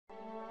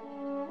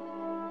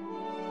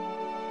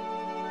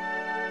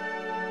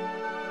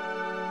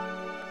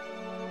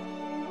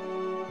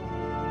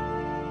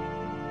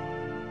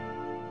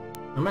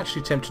I'm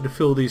actually tempted to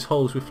fill these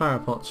holes with flower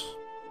pots.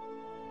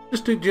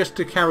 Just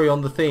to carry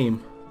on the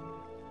theme.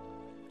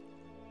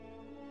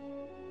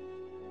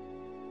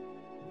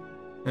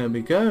 There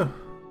we go.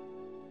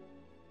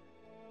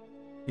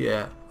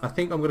 Yeah, I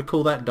think I'm going to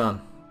call that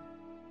done.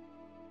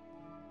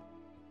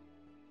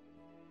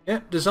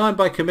 Yeah, designed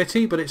by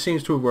committee, but it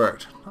seems to have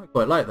worked. I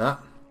quite like that.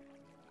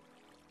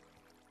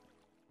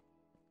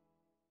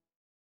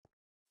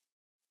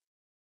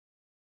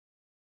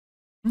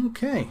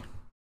 Okay.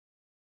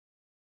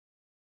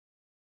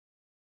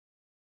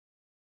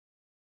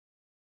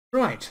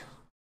 Right.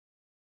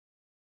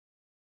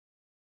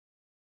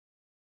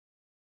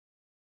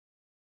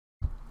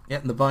 Yeah,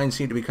 and the vines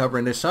seem to be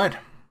covering this side.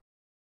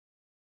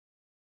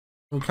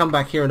 We'll come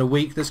back here in a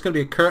week. There's going to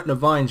be a curtain of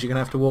vines you're going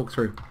to have to walk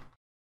through.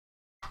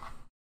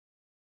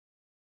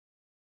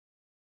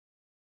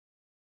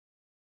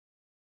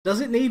 Does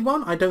it need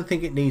one? I don't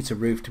think it needs a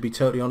roof, to be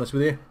totally honest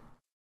with you.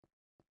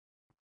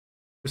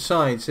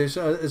 Besides, there's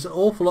an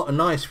awful lot of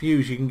nice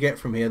views you can get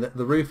from here that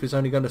the roof is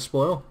only going to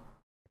spoil.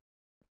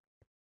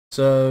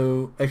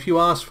 So, if you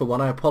asked for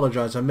one, I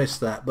apologise, I missed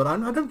that. But I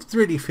don't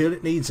really feel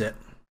it needs it.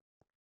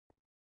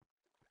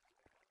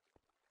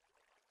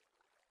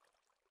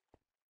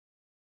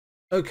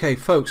 Okay,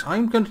 folks,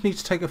 I'm going to need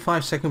to take a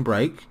 5-second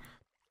break.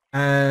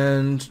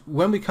 And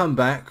when we come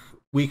back,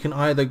 we can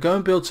either go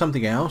and build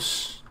something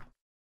else,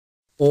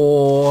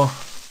 or...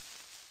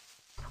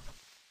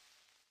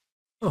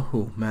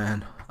 Oh,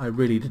 man. I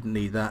really didn't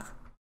need that.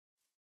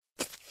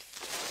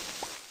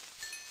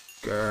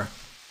 Grr.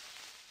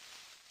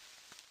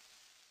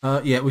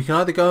 Yeah, we can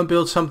either go and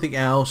build something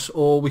else,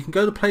 or we can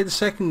go to play the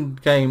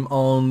second game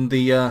on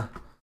the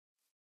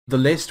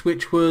list,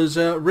 which was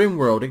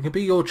RimWorld. It can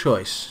be your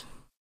choice.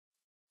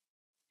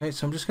 Okay,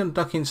 so I'm just going to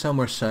duck in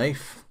somewhere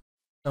safe,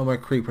 somewhere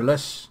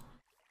creeperless.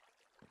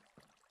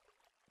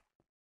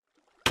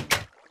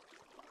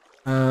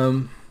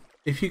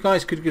 If you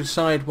guys could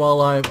decide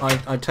while I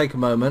take a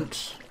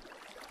moment.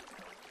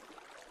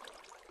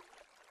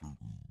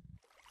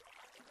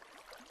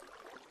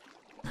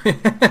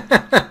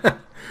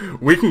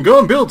 We can go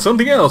and build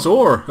something else,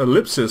 or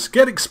ellipsis,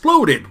 get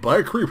exploded by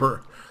a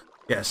creeper.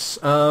 Yes.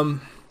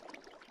 Add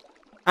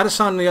a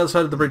sign on the other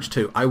side of the bridge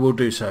too. I will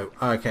do so.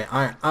 Okay,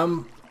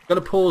 I'm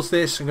going to pause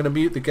this. I'm going to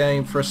mute the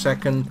game for a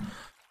second.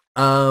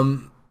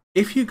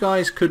 If you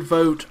guys could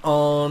vote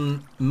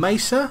on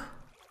Mesa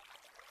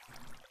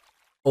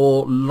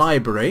or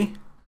Library,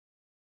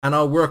 and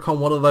I'll work on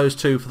one of those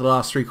two for the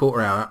last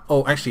 3/4 hour.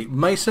 Oh, actually,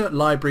 Mesa,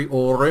 Library,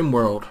 or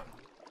RimWorld.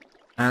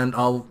 And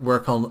I'll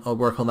work on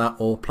that,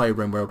 or play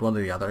RimWorld, one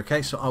or the other.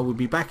 Okay, so I will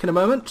be back in a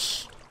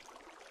moment.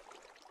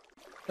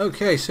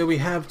 Okay, so we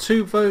have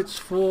 2 votes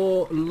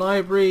for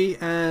Library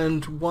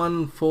and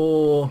 1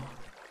 for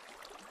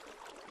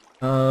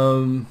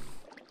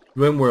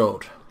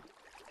RimWorld.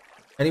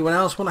 Anyone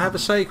else want to have a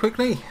say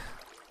quickly?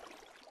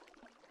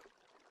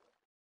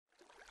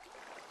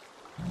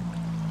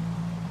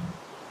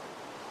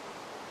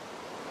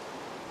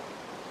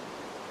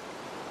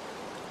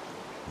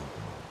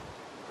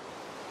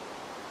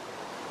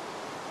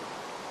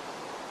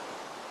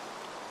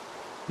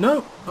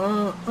 No?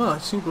 I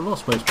seem to have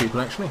lost most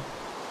people actually.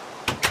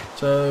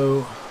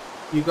 So,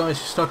 you guys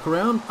who stuck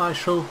around, I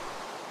shall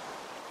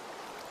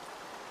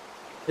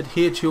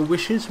adhere to your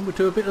wishes and we'll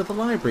do a bit of the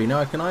library. Now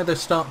I can either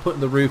start putting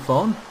the roof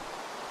on,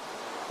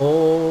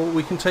 or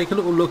we can take a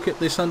little look at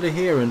this under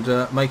here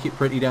and make it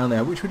pretty down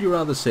there. Which would you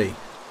rather see?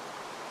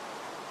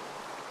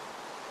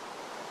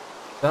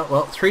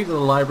 Well, 3 to the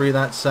library,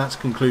 that's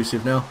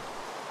conclusive now.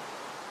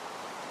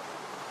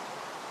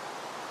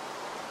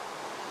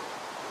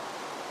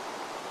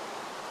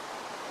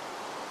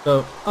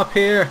 So, up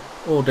here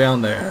or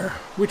down there?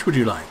 Which would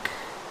you like?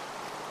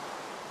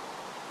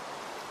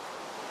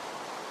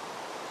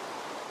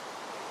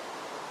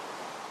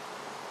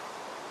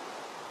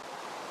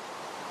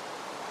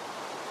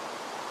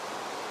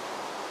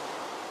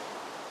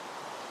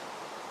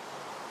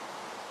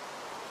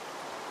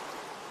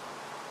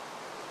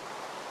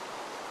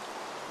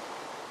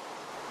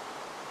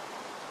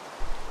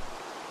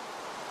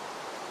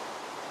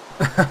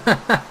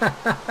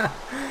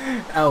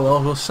 Oh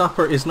well,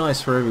 supper is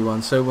nice for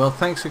everyone, so well,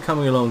 thanks for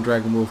coming along,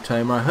 Dragon Wolf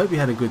Tamer. I hope you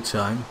had a good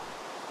time,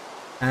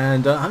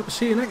 and I hope to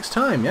see you next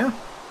time, yeah?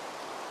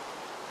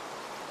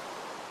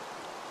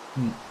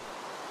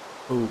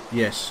 Oh,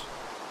 yes.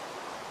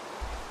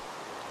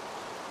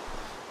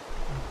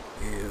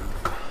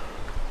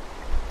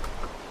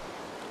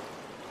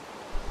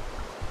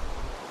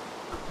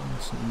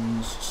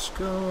 Johnson's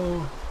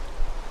skull.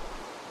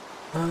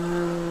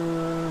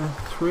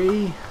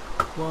 3,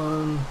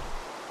 1.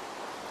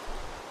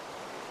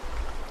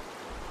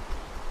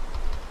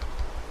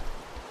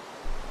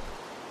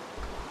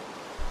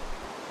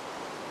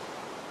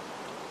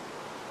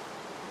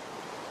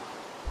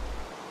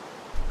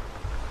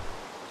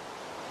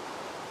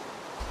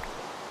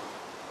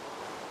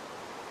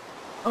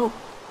 Oh,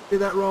 did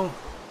that wrong.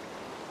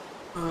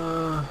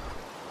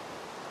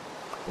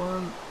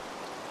 1.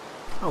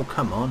 Oh,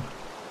 come on.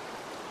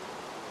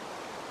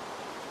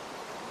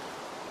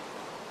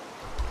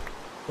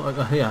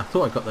 Yeah, I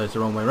thought I got those the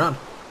wrong way around.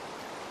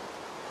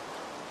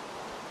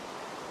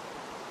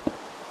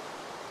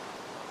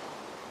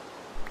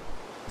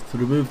 To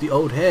remove the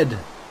old head.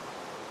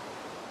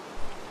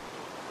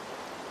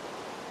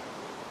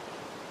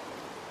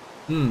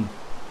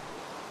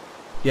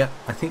 Yeah,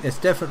 I think there's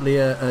definitely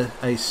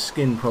a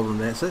skin problem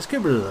there. So let's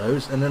get rid of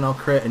those and then I'll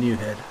create a new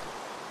head.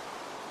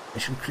 I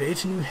should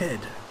create a new head.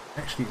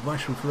 Actually, I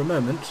should for a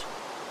moment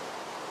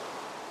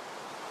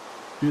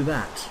do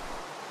that.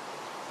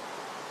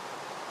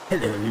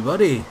 Hello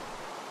everybody.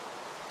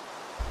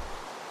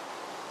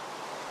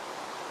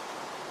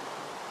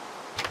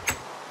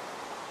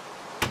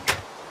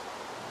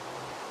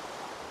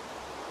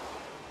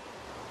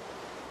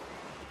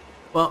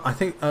 Well, I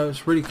think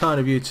it's really kind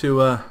of you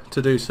to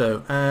do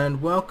so, and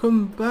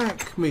welcome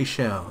back,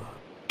 Michelle.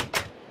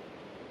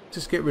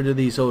 Just get rid of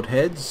these old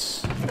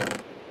heads.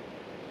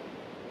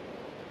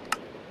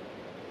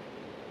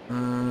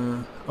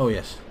 Oh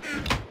yes.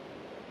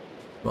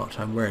 Right,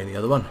 I'm wearing the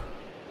other one.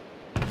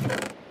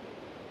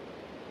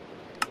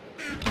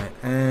 Right,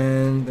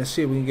 and let's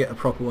see if we can get a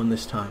proper one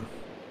this time.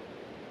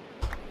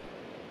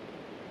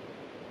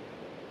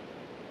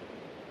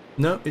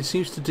 No, it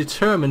seems to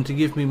determine to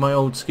give me my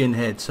old skin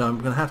head, so I'm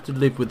going to have to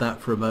live with that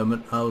for a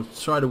moment. I'll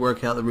try to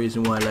work out the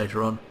reason why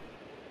later on.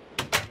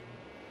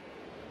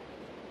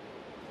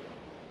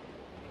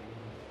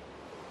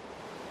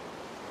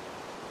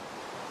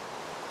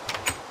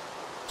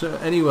 So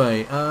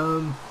anyway,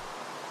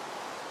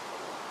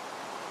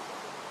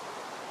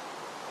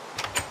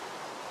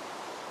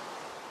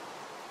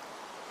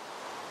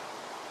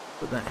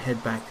 put that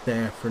head back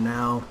there for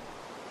now.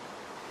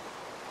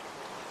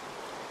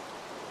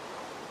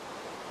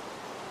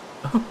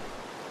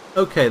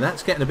 Okay,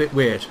 that's getting a bit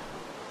weird.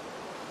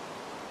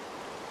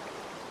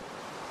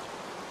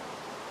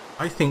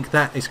 I think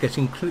that is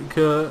getting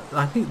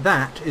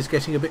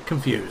a bit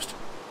confused.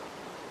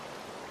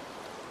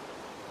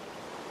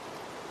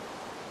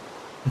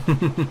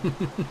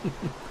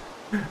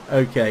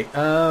 Okay,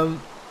 do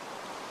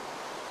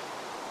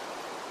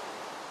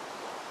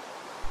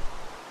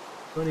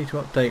I need to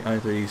update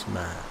either of these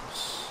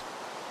maps?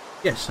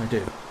 Yes, I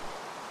do.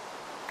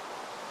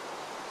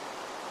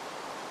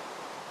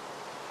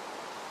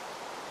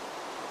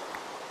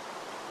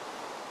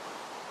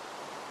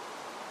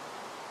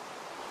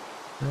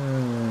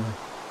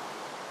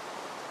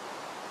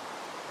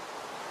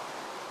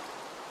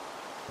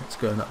 Let's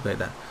go and update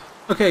that.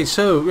 Okay,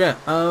 so yeah,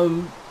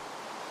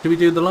 do we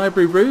do the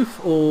library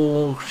roof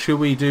or should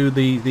we do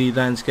the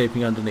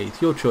landscaping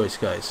underneath? Your choice,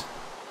 guys.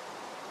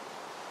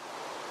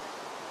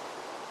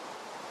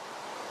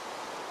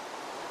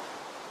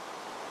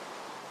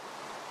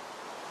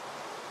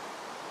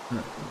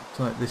 Looks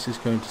like this is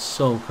going to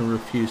sulk and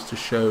refuse to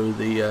show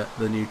the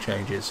new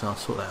changes. I'll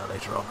sort that out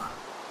later on.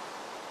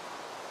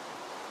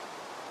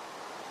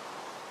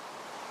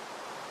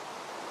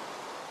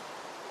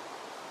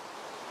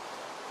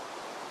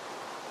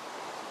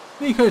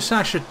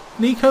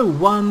 Nico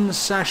 1,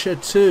 Sasha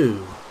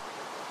 2.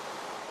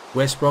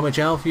 West Bromwich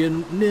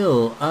Albion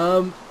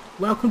 0.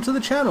 Welcome to the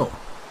channel.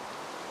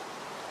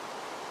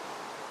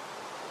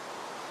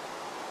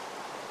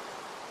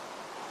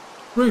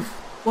 Roof,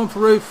 one for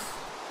roof.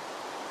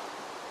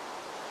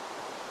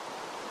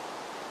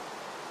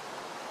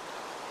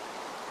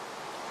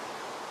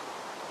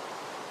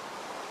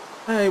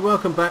 Hey,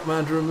 welcome back,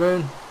 Mandarin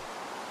Moon.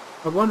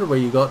 I wonder where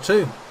you got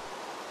to.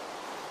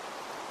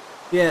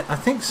 Yeah, I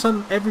think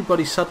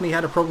everybody suddenly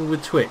had a problem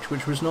with Twitch,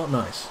 which was not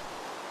nice.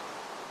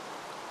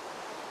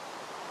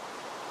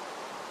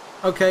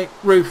 Okay,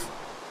 roof.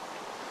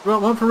 Right,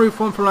 one for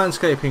roof, one for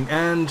landscaping.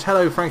 And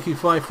hello,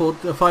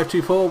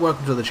 Frankie524,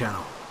 welcome to the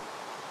channel.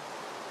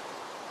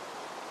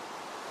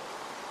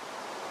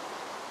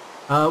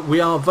 We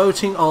are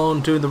voting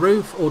on doing the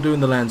roof or doing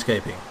the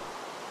landscaping.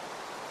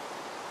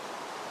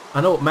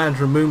 I know what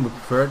Mandarin Moon would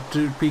prefer,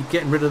 to be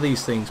getting rid of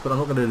these things, but I'm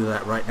not going to do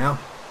that right now.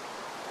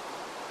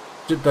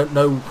 Don't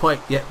know quite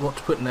yet what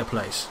to put in their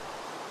place.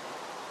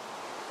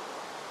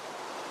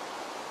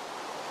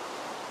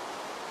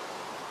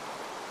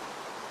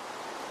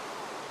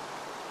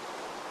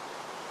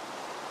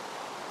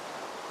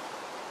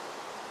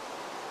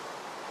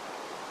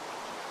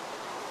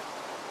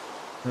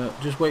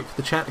 Just wait for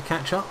the chat to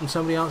catch up and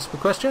somebody answer the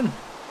question.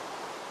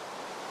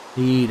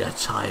 Need a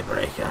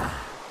tiebreaker.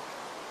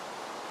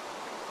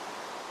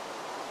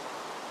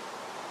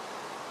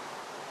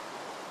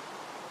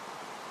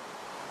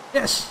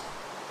 Yes.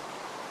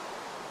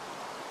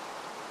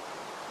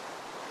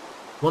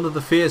 One of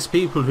the fierce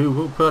people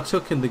who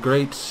partook in the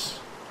great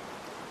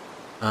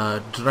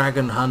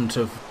dragon hunt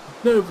of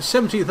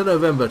 17th of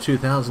November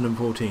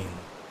 2014.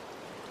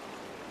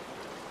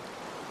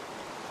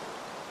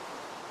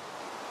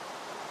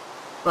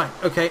 Right,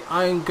 okay,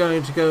 I'm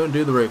going to go and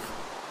do the roof.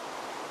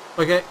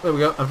 Okay, there we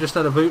go. I've just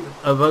had a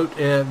vote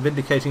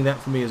vindicating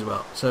that for me as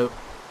well. So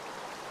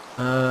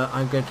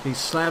I'm going to need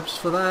slabs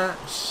for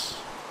that.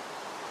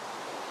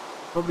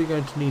 Probably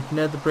going to need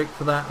nether brick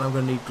for that, and I'm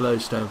going to need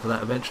glowstone for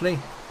that eventually.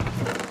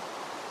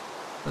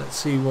 Let's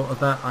see what of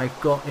that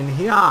I've got in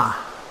here.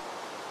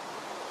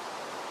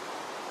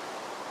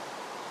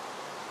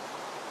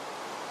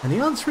 And the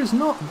answer is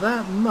not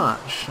that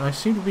much. I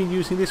seem to have been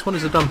using this one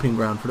as a dumping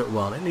ground for a little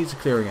while. It needs a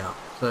clearing out.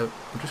 So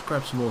we'll just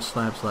grab some more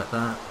slabs like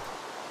that.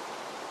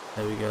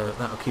 There we go.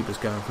 That'll keep us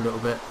going for a little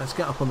bit. Let's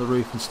get up on the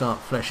roof and start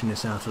fleshing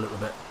this out a little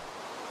bit.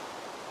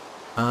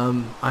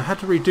 I had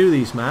to redo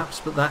these maps,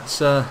 but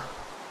that's... well,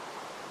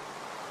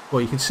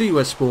 you can see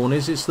where spawn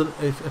is. It's the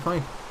if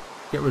I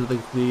get rid of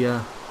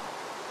the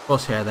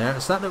crosshair there,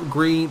 it's that little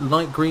green,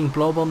 light green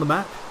blob on the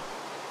map.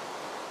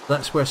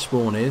 That's where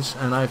spawn is,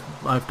 and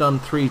I've done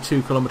 3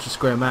 2-kilometre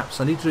square maps.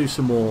 I need to do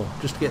some more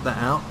just to get that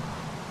out.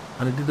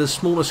 And I did a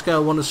smaller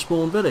scale one of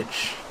Spawn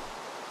Village.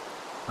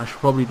 I should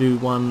probably do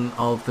one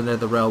of the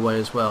Nether Railway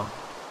as well.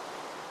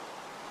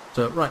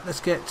 So right, let's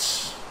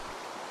get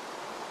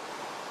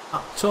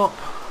up top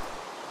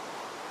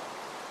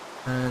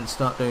and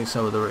start doing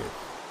some of the roof.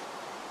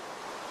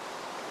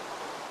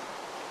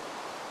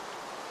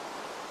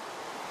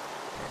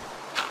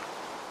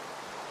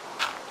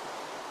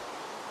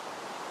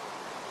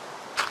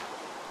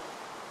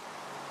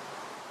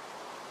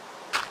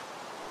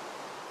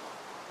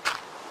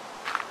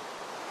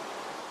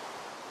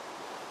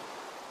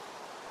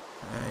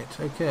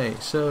 Okay,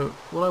 so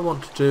what I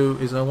want to do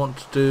is I want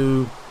to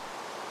do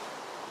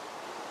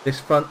this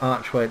front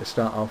archway to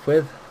start off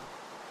with,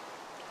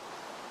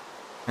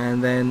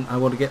 and then I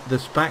want to get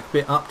this back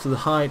bit up to the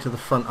height of the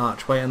front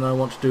archway, and then I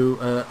want to do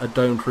a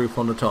domed roof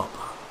on the top.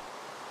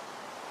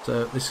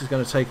 So this is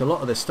going to take a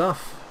lot of this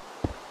stuff,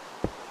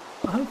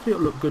 but hopefully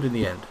it'll look good in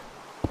the end.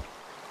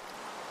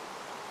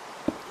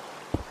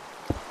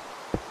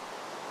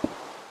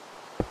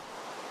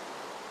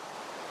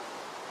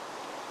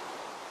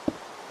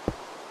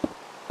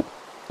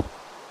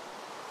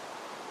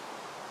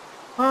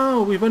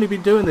 Oh, we've only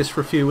been doing this for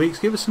a few weeks.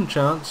 Give us some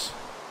chance.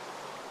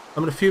 I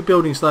mean, a few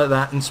buildings like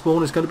that and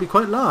spawn is going to be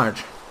quite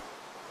large.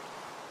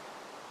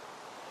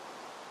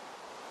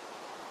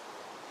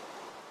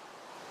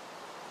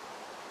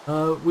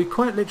 We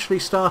quite literally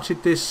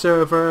started this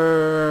server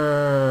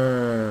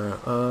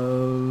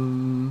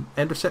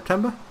end of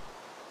September.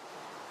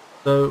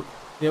 So,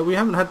 you know, we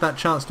haven't had that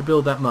chance to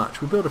build that much.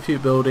 We built a few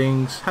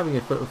buildings, having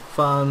a bit of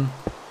fun.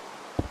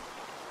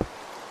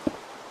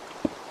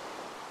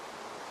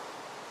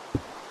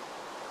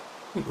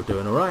 I think we're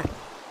doing alright.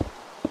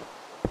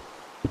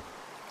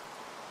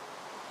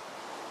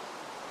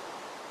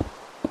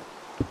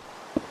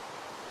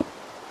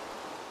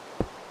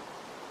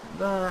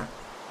 That.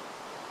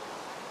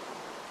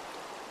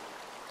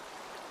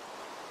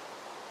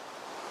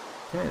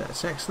 Okay,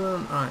 that's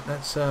excellent. Alright,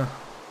 let's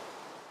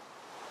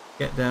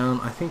get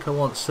down. I think I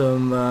want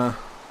some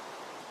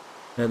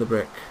nether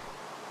brick.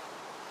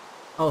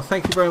 Oh,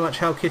 thank you very much,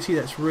 Hal Kitty.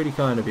 That's really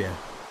kind of you.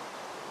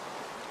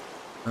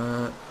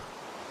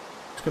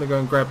 Just going to go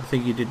and grab the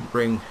thing you didn't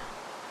bring,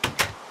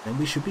 and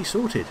we should be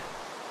sorted.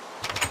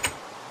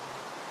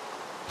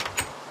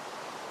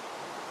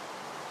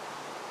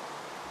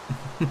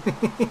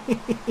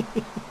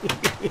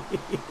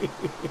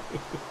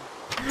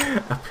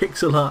 A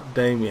pixel art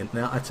Damien.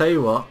 Now I tell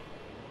you what,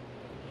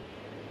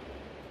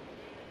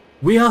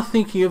 we are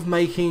thinking of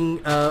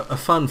making a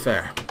fun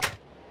fair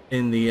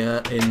in the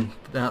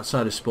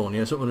outside of Spawn, you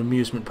know, sort of an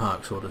amusement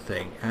park sort of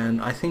thing,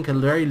 and I think a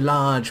very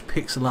large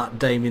pixel art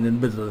Damien in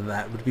the middle of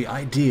that would be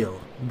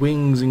ideal,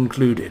 wings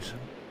included.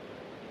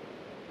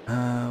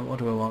 What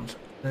do I want?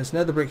 There's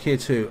nether brick here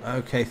too.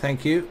 Okay,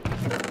 thank you.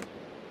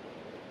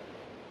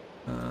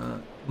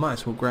 Might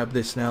as well grab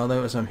this now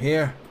though as I'm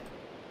here.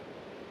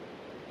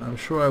 I'm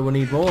sure I will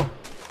need more.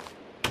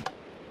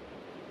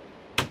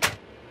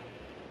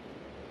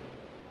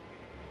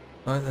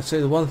 I'd say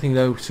the one thing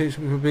though, since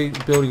we'll be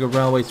building a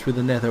railway through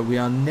the nether, we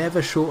are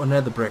never short a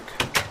nether brick.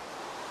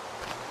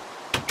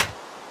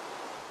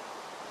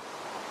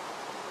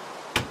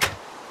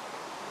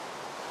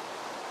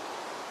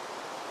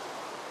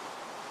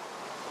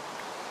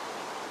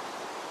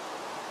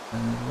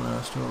 And what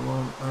else do I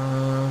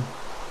want?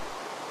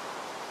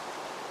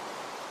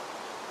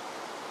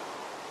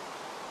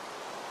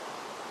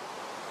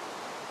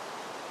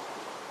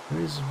 There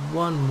is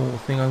one more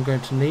thing I'm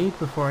going to need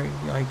before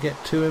I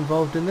get too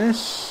involved in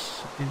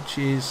this, which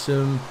is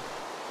some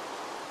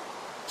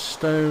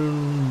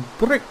stone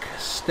brick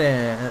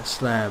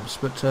slabs,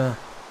 but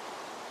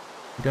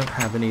we don't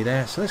have any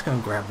there, so let's go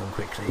and grab them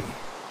quickly.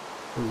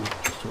 Ooh,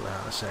 sort that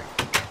out in a sec.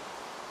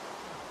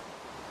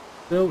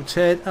 Oh,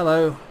 Ted,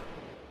 hello.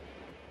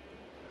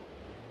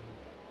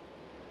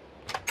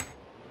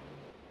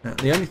 Now,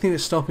 the only thing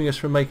that's stopping us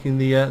from making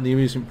the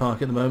amusement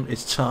park at the moment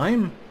is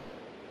time.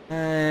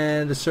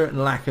 And a certain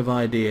lack of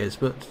ideas,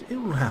 but it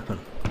will happen.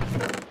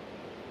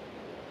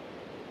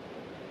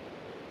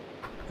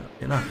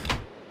 Enough.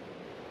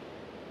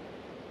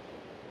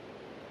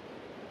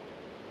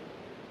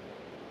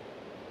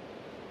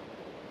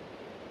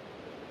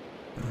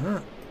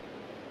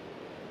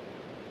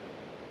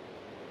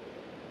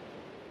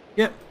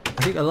 Yep, I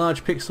think a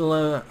large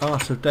pixel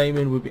art of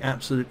Damien would be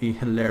absolutely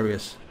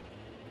hilarious.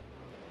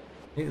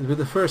 It would be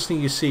the first thing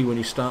you see when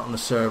you start on the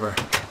server.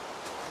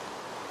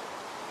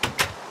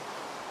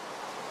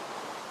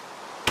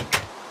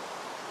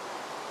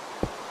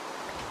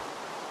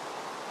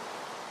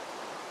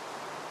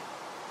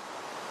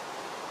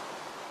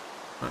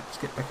 Right, let's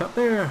get back up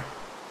there.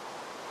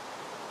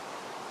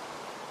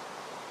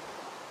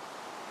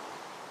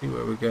 See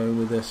where we're going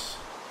with this.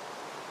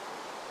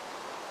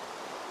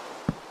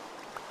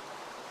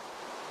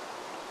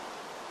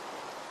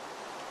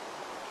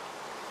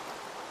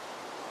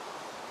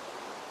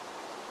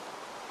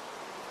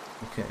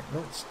 Okay,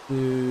 let's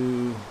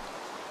do...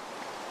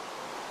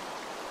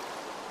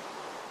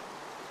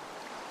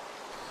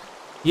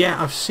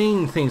 Yeah, I've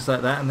seen things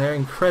like that and they're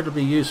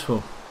incredibly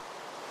useful.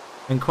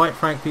 And quite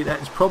frankly,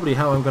 that is probably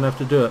how I'm going to have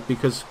to do it,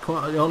 because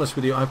quite honest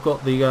with you, I've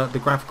got the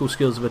graphical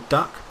skills of a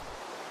duck.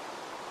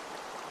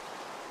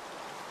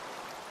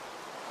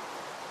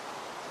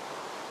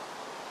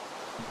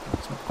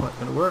 That's not quite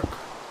going to work.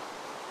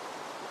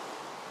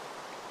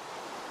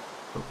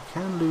 But we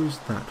can lose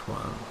that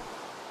one.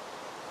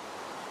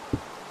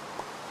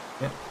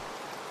 Yep.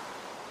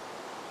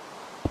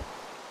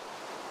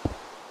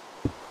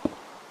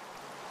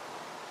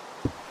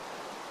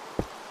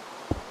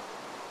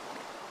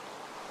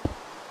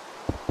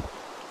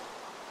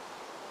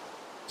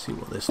 See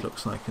what this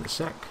looks like in a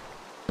sec.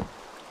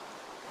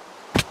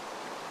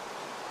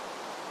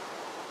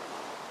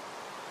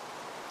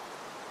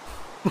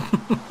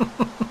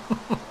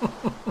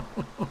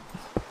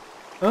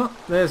 Oh,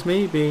 there's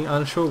me being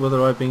unsure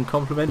whether I've been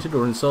complimented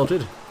or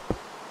insulted.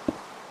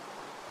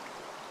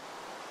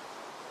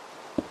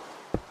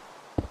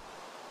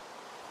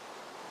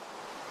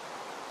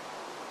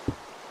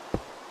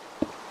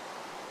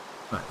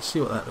 Right, let's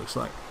see what that looks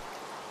like.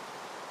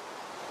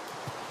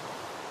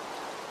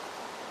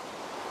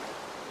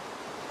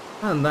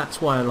 And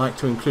that's why I like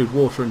to include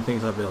water in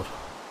things I build.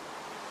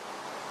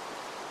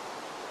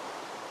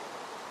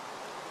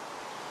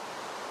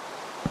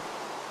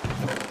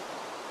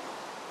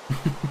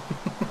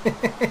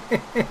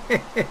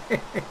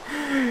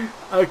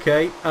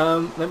 Okay,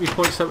 let me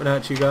point something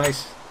out to you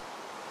guys.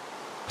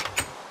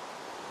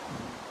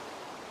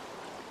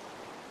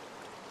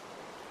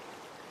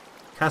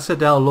 Casa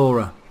del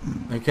Laura.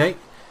 Okay?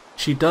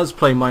 She does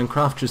play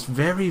Minecraft, just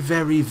very,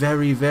 very,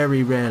 very,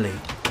 very rarely.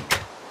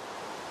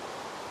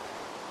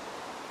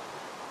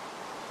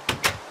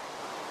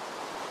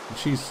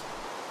 She's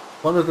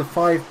one of the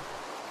five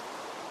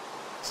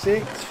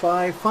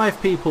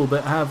people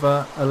that have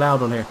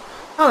allowed on here.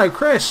 Hello,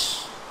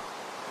 Chris.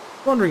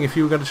 Wondering if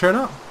you were going to turn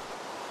up.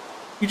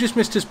 You just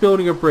missed us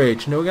building a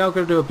bridge. Now we're now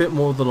going to do a bit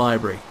more of the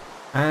library,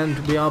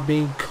 and we are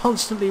being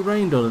constantly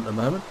rained on at the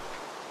moment.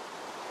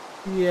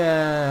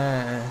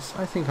 Yes,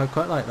 I think I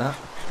quite like that.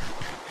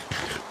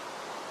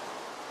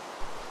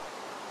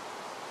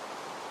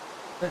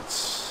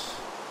 Let's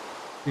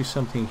do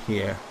something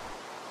here.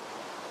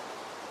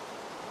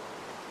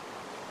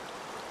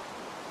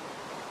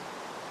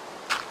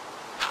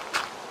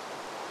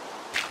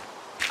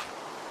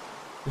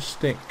 Just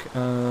stick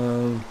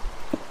it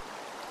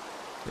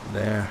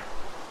there,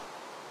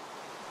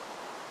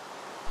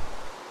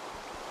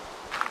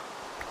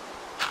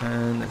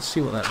 and let's see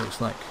what that looks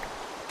like.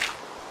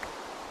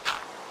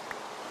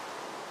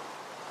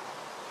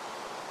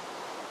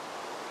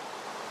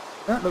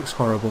 That looks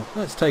horrible.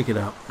 Let's take it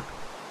out.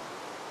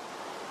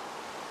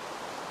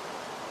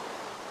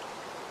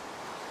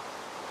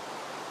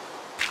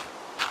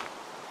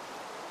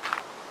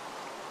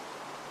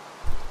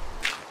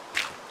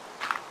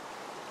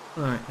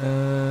 Right,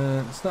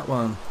 it's that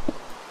one.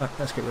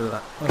 Let's get rid of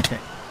that. Okay.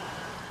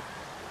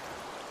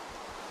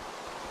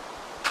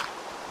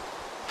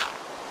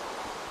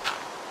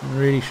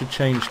 Really should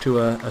change to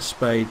a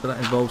spade, but that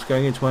involves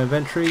going into my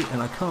inventory,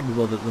 and I can't be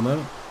bothered at the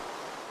moment.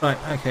 Right,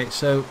 okay,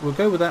 so we'll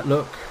go with that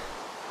look,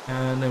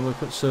 and then we'll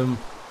put some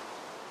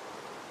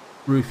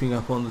roofing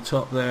up on the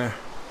top there.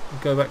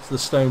 We'll go back to the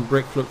stone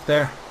brick look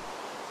there.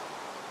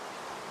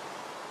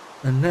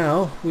 And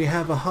now we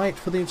have a height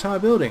for the entire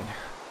building.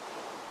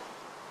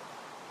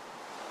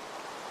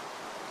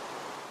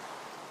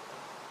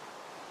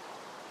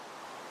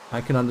 I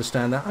can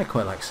understand that. I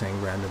quite like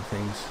saying random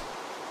things.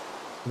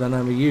 But then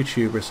I'm a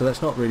YouTuber, so that's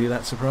not really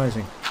that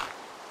surprising.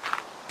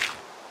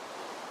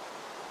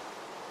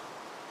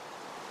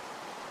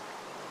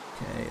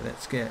 Okay,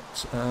 let's get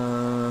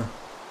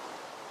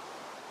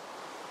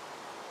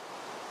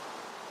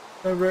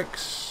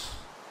bricks.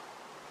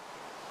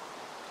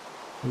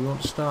 We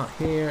want to start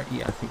here?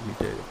 Yeah, I think we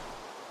do.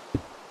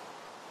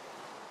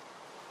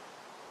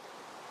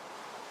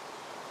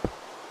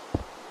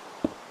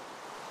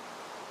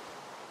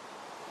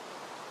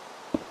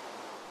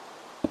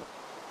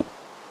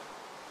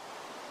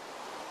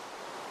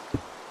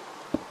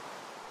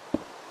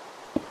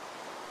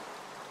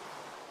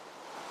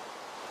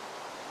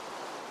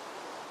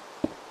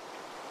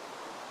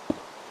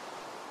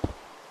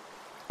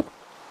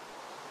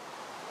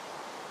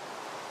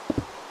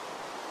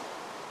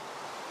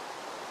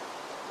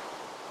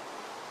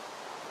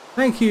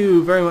 Thank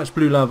you very much,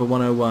 Blue Lava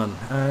 101,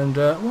 and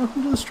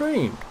welcome to the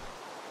stream.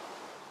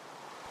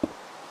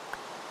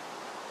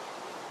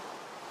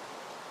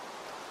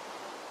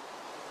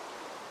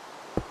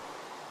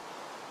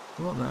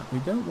 We want that. We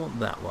don't want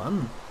that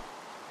one.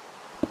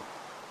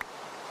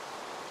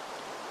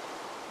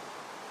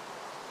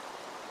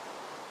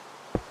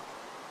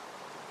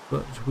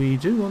 But we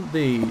do want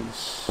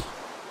these.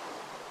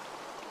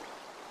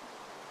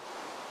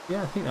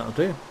 Yeah, I think that'll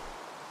do.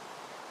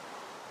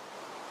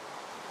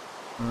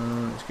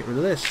 Let's get rid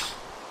of this.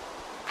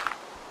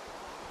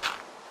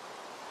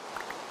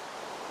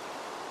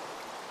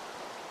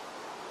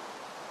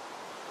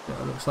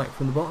 That looks like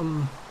from the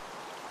bottom.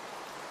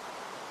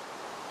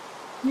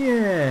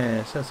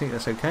 Yes, I think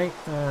that's okay.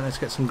 Let's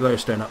get some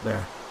glowstone up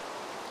there.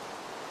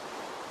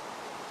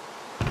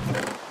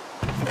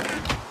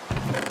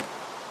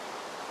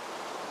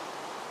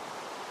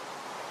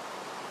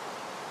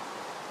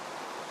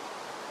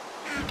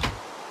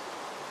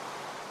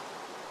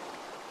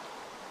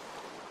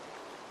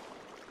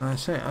 I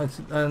say,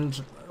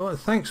 and well,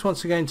 thanks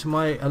once again to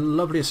my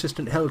lovely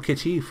assistant Hello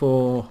Kitty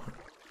for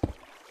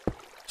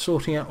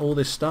sorting out all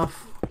this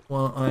stuff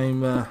while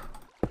I'm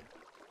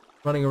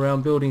running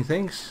around building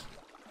things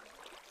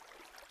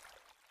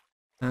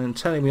and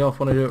telling me off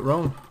when I do it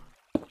wrong.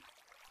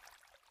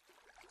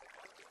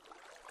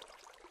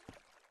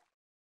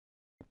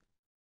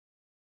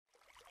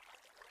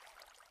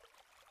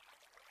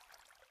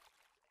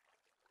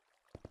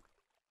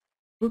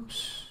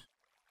 Oops.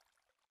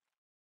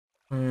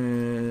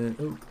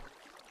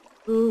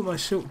 Oh, my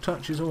silk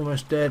touch is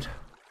almost dead.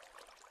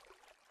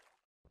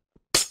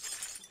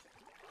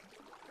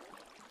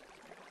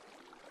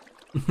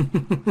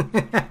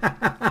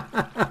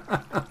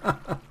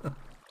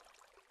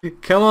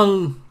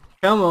 Come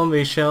on,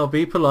 Michelle,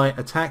 be polite.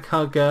 Attack,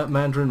 hug,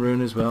 Mandarin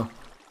Rune as well.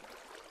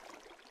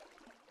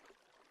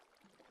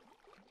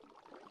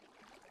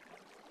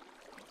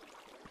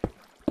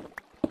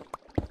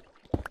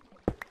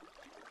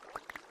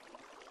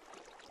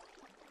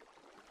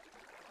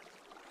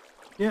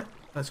 Yeah,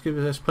 that's good.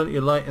 There's plenty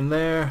of light in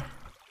there.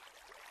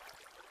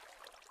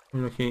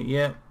 We're looking at,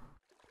 yeah,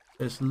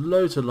 there's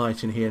loads of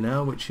light in here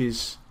now, which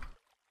is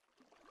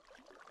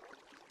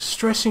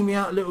stressing me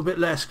out a little bit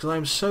less because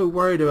I'm so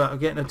worried about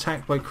getting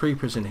attacked by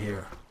creepers in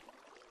here.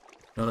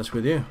 To be honest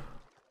with you.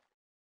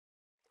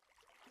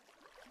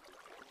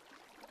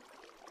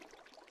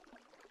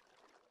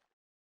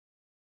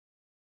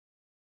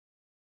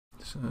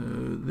 So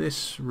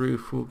this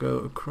roof will go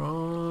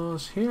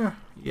across here.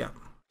 Yeah.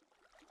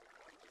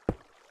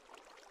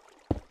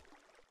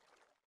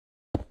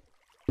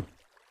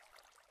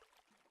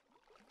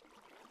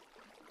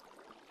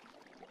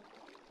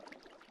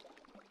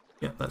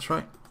 Yeah, that's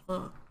right.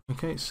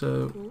 Okay,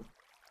 so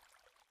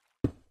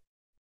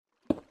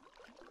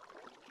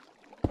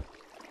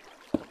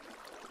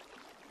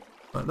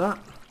like that.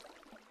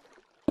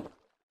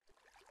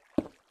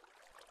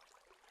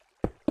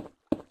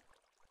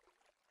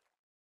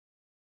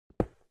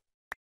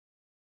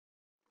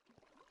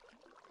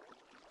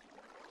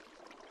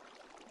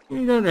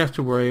 You don't have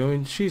to worry. I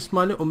mean, she's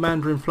my little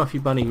Mandarin Fluffy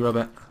Bunny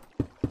Rabbit.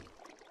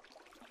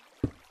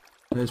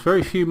 There's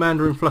very few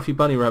Mandarin Fluffy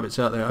Bunny Rabbits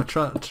out there.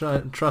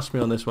 Trust me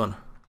on this one.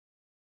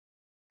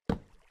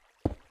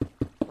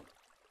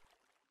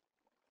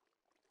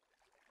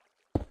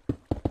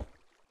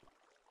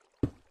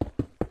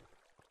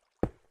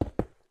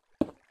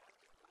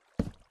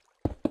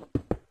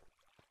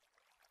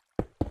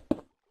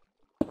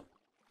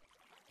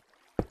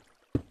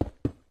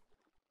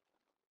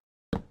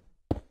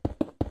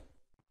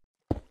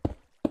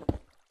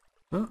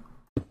 Oh,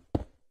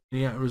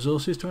 any out of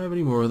resources? Do I have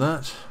any more of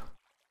that?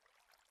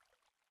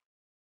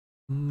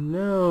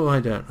 No, I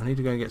don't. I need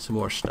to go and get some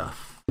more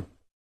stuff.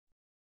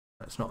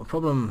 That's not a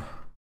problem.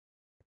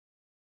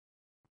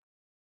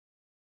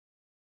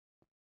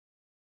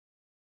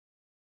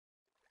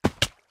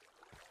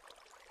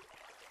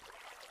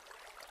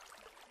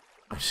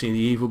 I've seen the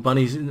evil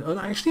bunnies in...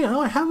 Actually,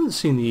 no, I haven't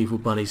seen the evil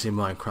bunnies in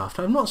Minecraft.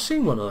 I've not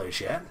seen one of those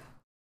yet.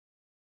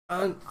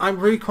 And I'm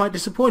really quite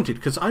disappointed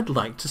because I'd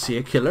like to see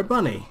a killer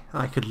bunny.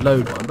 I could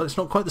load one, but it's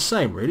not quite the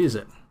same, really, is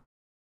it?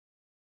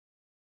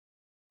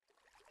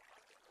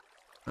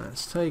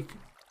 Let's take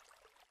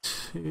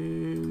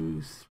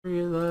 2, 3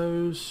 of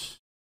those.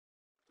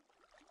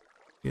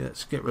 Yeah,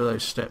 let's get rid of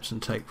those steps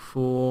and take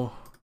 4.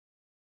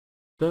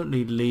 Don't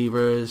need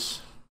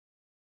levers.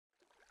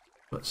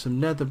 But some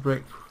nether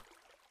brick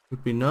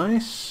would be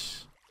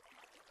nice.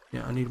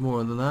 Yeah, I need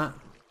more than that.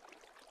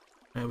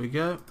 There we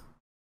go.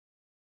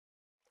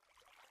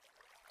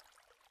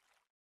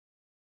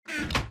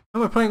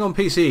 Am I playing on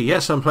PC?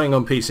 Yes, I'm playing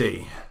on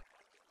PC.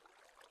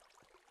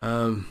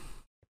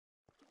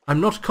 I'm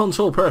not a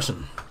console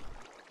person,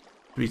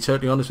 to be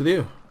totally honest with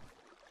you.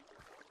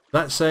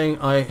 That's saying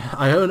I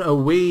own a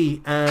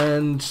Wii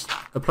and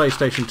a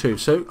PlayStation 2,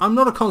 so I'm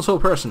not a console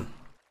person.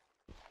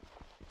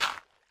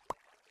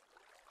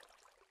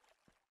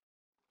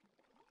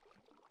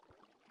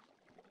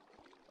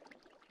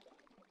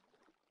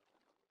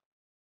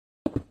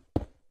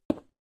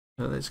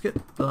 So let's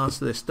get the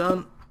last of this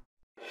done.